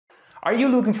Are you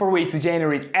looking for a way to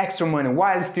generate extra money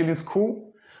while still in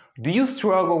school? Do you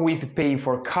struggle with paying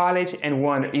for college and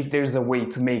wonder if there's a way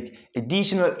to make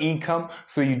additional income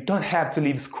so you don't have to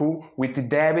leave school with the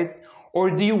debit?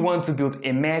 Or do you want to build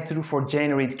a method for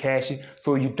generate cash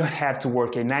so you don't have to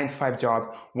work a 9-to-5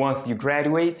 job once you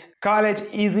graduate? College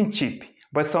isn't cheap,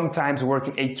 but sometimes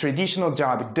working a traditional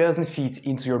job doesn't fit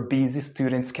into your busy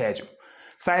student schedule.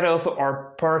 Side hustles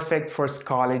are perfect for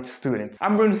college students.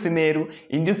 I'm Bruno Cineiro.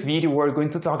 In this video, we're going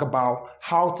to talk about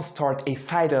how to start a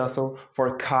side hustle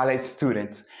for college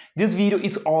students. This video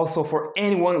is also for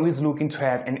anyone who is looking to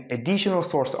have an additional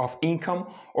source of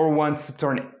income or wants to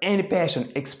turn any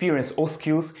passion, experience, or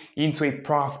skills into a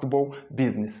profitable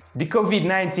business. The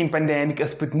COVID-19 pandemic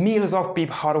has put millions of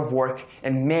people out of work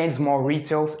and many small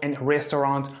retailers and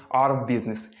restaurants out of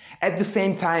business. At the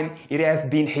same time, it has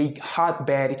been a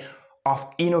hotbed of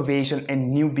innovation and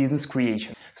new business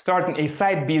creation. Starting a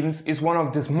side business is one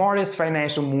of the smartest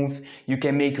financial moves you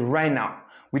can make right now.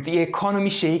 With the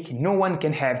economy shake, no one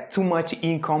can have too much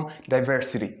income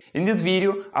diversity. In this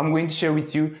video, I'm going to share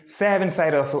with you 7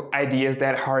 side hustle ideas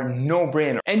that are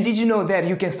no-brainer. And did you know that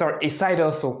you can start a side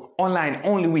hustle online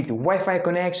only with Wi-Fi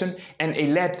connection and a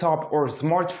laptop or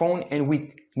smartphone, and with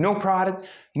no product,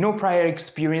 no prior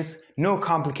experience, no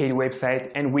complicated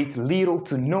website, and with little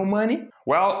to no money?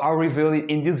 Well, I'll reveal it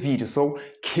in this video, so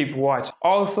keep watching.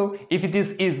 Also, if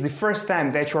this is the first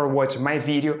time that you are watching my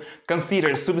video,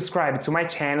 consider subscribing to my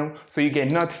channel so you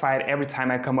get notified every time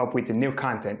I come up with new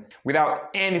content. Without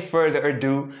any further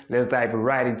ado, let's dive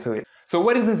right into it. So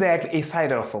what is exactly a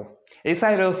side hustle? A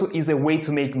side hustle is a way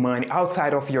to make money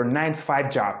outside of your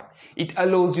 9-to-5 job. It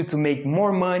allows you to make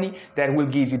more money that will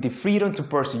give you the freedom to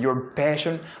pursue your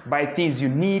passion, buy things you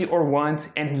need or want,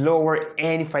 and lower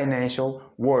any financial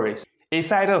worries. A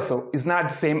side hustle is not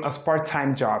the same as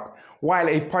part-time job. While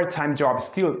a part-time job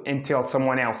still entails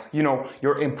someone else,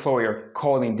 your employer,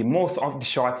 calling the most of the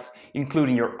shots,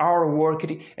 including your hour worked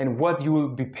and what you will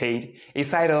be paid, a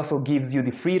side hustle gives you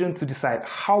the freedom to decide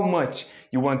how much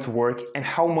you want to work and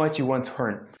how much you want to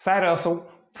earn. Side hustle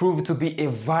proved to be a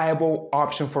viable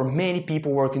option for many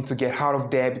people working to get out of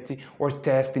debt or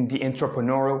testing the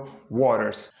entrepreneurial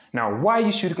waters. Now, why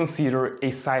you should consider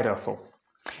a side hustle?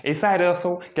 A side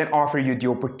hustle can offer you the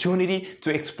opportunity to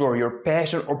explore your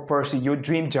passion or pursue your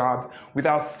dream job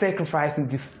without sacrificing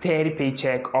the steady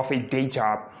paycheck of a day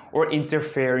job or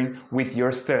interfering with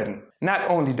your studying. Not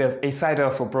only does a side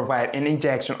hustle provide an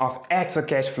injection of extra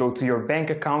cash flow to your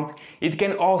bank account, it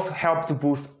can also help to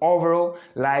boost overall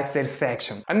life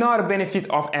satisfaction. Another benefit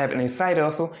of having a side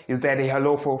hustle is that they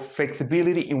allow for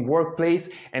flexibility in workplace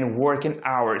and working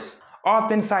hours.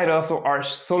 Often side hustles are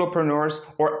solopreneurs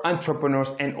or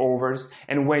entrepreneurs and owners,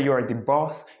 and when you are the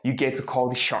boss, you get to call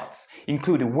the shots,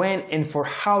 including when and for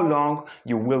how long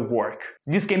you will work.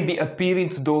 This can be appealing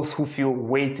to those who feel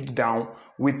weighted down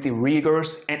with the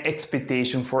rigors and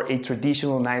expectation for a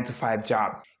traditional 9-to-5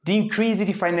 job. The increased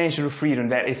financial freedom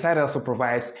that a side hustle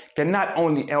provides can not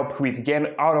only help with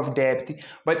getting out of debt,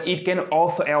 but it can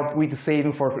also help with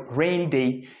saving for rainy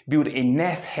day, build a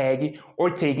nest egg,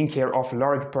 or taking care of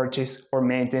large purchase or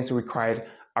maintenance required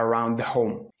around the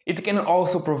home. It can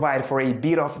also provide for a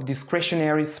bit of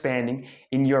discretionary spending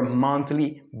in your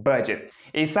monthly budget.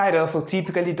 A side hustle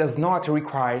typically does not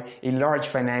require a large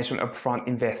financial upfront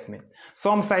investment.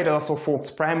 Some side hustle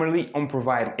focus primarily on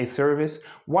providing a service,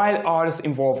 while others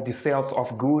involve the sales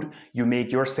of goods you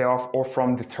make yourself or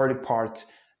from the third party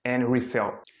and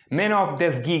resell. Many of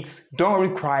these gigs don't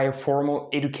require formal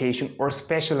education or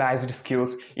specialized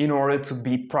skills in order to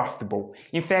be profitable.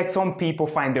 In fact, some people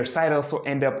find their side hustle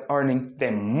end up earning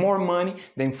them more money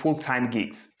than full-time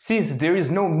gigs. Since there is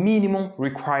no minimum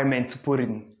requirement to put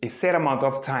in a set amount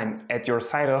of time at your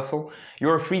side hustle, you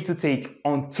are free to take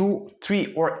on 2,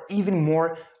 3, or even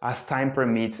more as time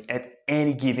permits at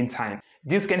any given time.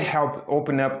 This can help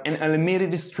open up an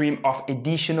unlimited stream of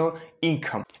additional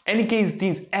income. And in case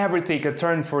things ever take a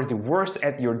turn for the worse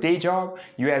at your day job,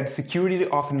 you have the security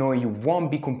of knowing you won't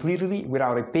be completely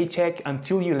without a paycheck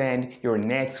until you land your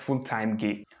next full-time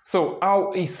gig. So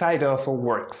how a side hustle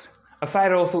works? A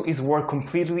side hustle is work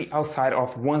completely outside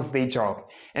of one's day job,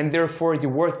 and therefore the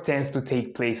work tends to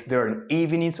take place during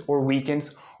evenings or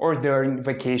weekends or during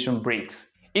vacation breaks.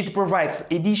 It provides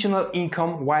additional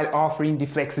income while offering the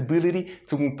flexibility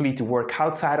to complete work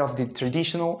outside of the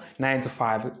traditional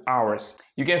 9-to-5 hours.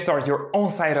 You can start your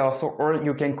own side hustle, or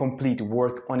you can complete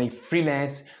work on a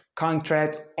freelance,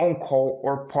 contract, on-call,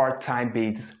 or part-time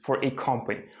basis for a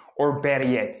company. Or better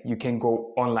yet, you can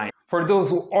go online. For those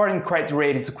who aren't quite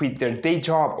ready to quit their day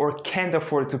job or can't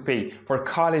afford to pay for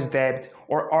college debt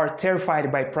or are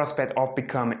terrified by prospect of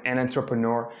becoming an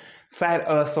entrepreneur, Side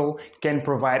hustle can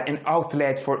provide an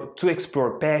outlet to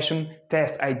explore passion,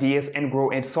 test ideas, and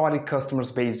grow a solid customer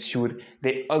base should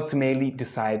they ultimately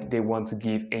decide they want to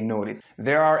give a notice.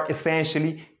 There are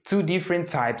essentially two different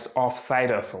types of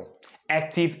side hustle: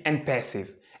 active and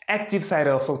passive. Active side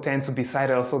hustle tends to be side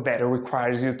hustle that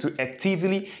requires you to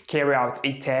actively carry out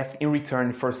a task in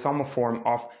return for some form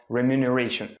of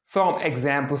remuneration. Some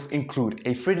examples include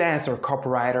a freelancer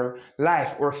copywriter,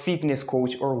 life or fitness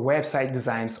coach, or website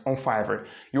designs on Fiverr.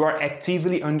 You are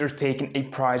actively undertaking a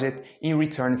project in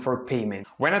return for payment.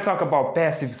 When I talk about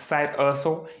passive side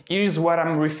hustle, it is what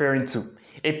I'm referring to.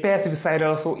 A passive side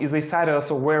hustle is a side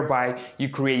hustle whereby you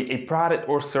create a product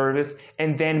or service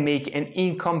and then make an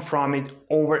income from it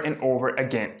over and over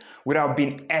again without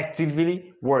being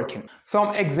actively working.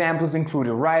 Some examples include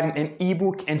writing an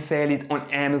ebook and selling it on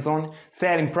Amazon,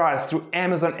 selling products through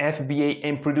Amazon FBA,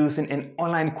 and producing an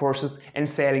online courses and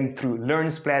selling through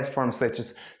learning platforms such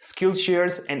as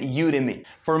Skillshare and Udemy.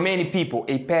 For many people,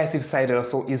 a passive side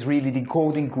hustle is really the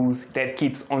golden goose that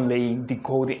keeps on laying the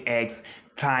golden eggs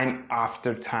time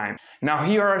after time. Now,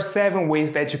 here are 7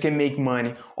 ways that you can make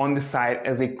money on the side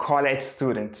as a college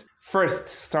student. First,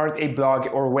 start a blog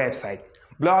or website.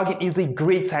 Blogging is a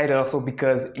great side hustle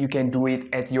because you can do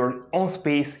it at your own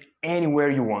space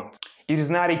anywhere you want. It is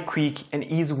not a quick and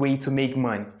easy way to make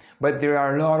money, but there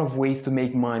are a lot of ways to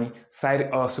make money side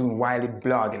hustling while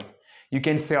blogging. You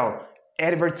can sell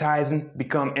advertising,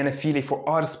 become an affiliate for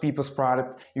other people's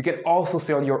products. You can also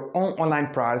sell your own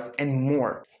online products and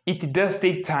more. It does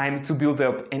take time to build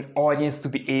up an audience to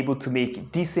be able to make a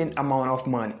decent amount of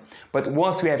money, but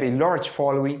once you have a large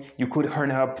following, you could earn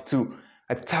up to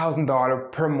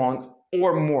 $1,000 per month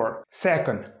or more.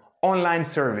 Second, online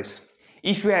service.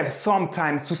 If you have some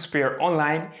time to spare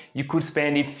online, you could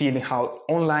spend it filling out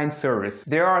online service.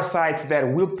 There are sites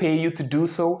that will pay you to do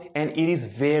so, and it is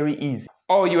very easy.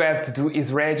 All you have to do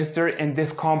is register, and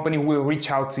this company will reach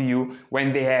out to you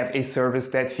when they have a service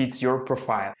that fits your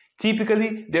profile.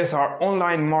 Typically, these are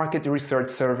online market research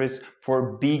service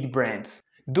for big brands.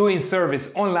 Doing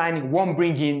service online won't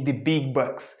bring in the big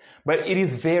bucks, but it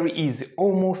is very easy,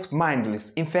 almost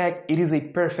mindless. In fact, it is a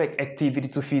perfect activity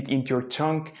to fit into your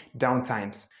chunk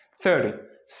downtimes. Third,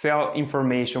 sell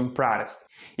information products.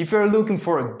 If you're looking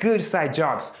for good side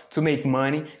jobs to make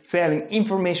money, selling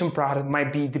information product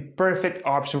might be the perfect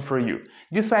option for you.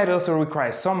 This side also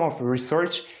requires some of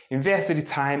research, invested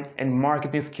time, and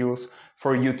marketing skills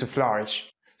for you to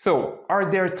flourish. So, are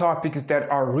there topics that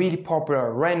are really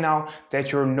popular right now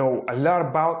that you know a lot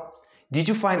about? Did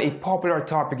you find a popular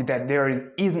topic that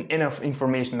there isn't enough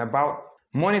information about?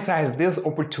 Monetize this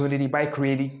opportunity by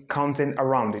creating content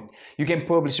around it. You can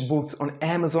publish books on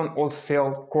Amazon or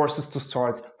sell courses to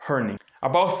start earning.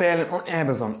 About selling on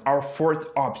Amazon, our fourth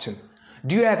option.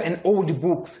 Do you have an old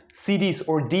books, CDs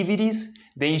or DVDs?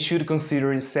 Then you should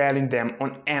consider selling them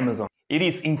on Amazon. It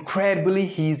is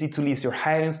incredibly easy to list your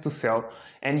items to sell,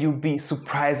 and you'll be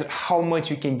surprised at how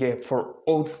much you can get for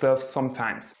old stuff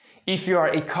sometimes. If you are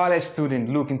a college student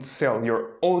looking to sell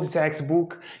your old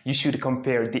textbook, you should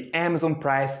compare the Amazon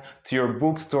price to your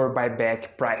bookstore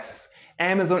buyback prices.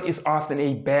 Amazon is often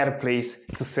a better place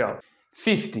to sell.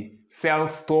 50. Sell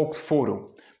stock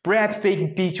photo. Perhaps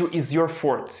taking pictures is your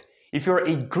forte. If you're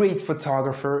a great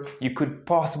photographer, you could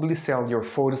possibly sell your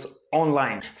photos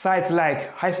online. Sites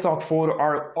like iStock Photo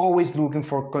are always looking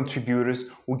for contributors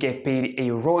who get paid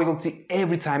a royalty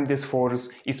every time this photos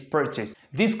is purchased.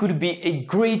 This could be a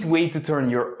great way to turn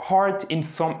your art into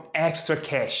some extra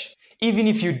cash. Even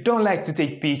if you don't like to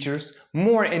take pictures,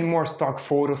 more and more stock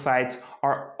photo sites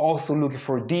are also looking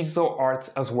for digital arts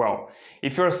as well.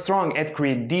 If you're strong at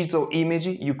creating digital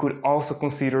images, you could also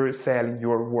consider selling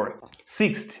your work.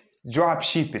 Sixth,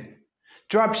 dropshipping.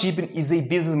 Dropshipping is a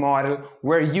business model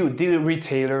where you, the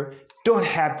retailer, don't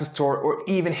have to store or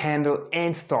even handle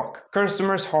any stock.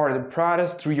 Customers order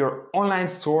products through your online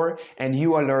store and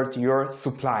you alert your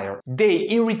supplier. They,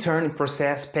 in return,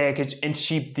 process, package, and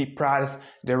ship the products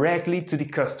directly to the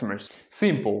customers.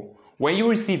 Simple. When you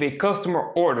receive a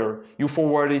customer order, you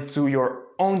forward it to your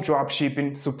own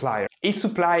dropshipping supplier. A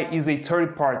supplier is a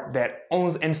third party that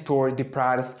owns and stores the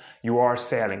products you are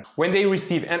selling. When they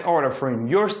receive an order from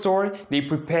your store, they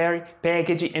prepare,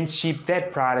 package, and ship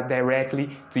that product directly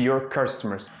to your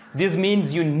customers. This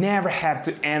means you never have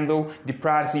to handle the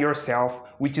products yourself,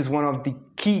 which is one of the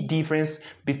key differences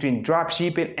between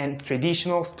dropshipping and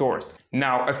traditional stores.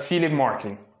 Now, affiliate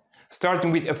marketing.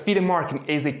 Starting with affiliate marketing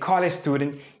as a college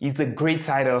student is a great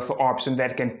side hustle option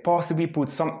that can possibly put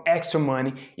some extra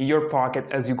money in your pocket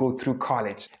as you go through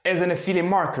college. As an affiliate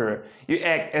marketer, you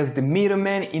act as the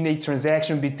middleman in a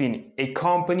transaction between a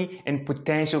company and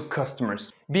potential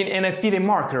customers. Being an affiliate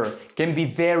marketer can be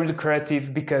very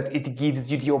lucrative because it gives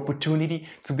you the opportunity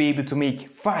to be able to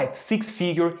make 5-6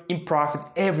 figures in profit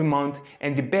every month,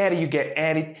 and the better you get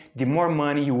at it, the more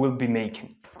money you will be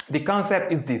making. The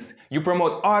concept is this: you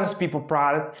promote other people's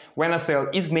product. When a sale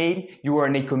is made, you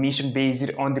earn a commission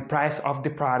based on the price of the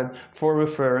product for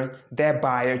referring that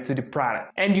buyer to the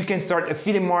product. And you can start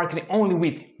affiliate marketing only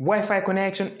with Wi-Fi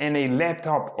connection and a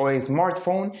laptop or a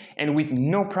smartphone, and with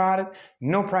no product,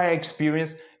 no prior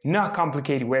experience, not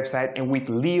complicated website, and with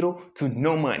little to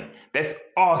no money. That's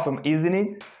awesome, isn't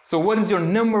it? So what is your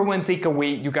number one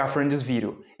takeaway you got from this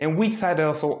video? And which side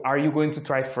hustle are you going to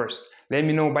try first? Let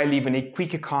me know by leaving a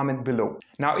quick comment below.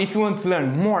 Now, if you want to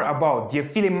learn more about the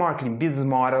affiliate marketing business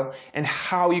model and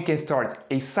how you can start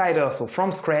a side hustle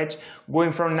from scratch,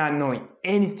 going from not knowing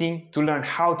anything to learn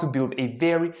how to build a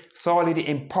very solid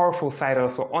and powerful side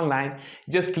hustle online,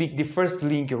 just click the first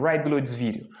link right below this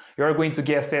video. You are going to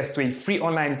get access to a free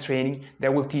online training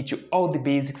that will teach you all the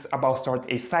basics about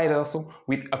starting a side hustle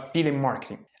with affiliate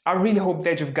marketing. I really hope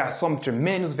that you've got some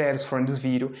tremendous values from this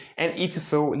video, and if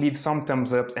so, leave some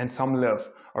thumbs up and some love,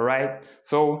 alright?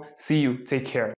 So, see you, take care.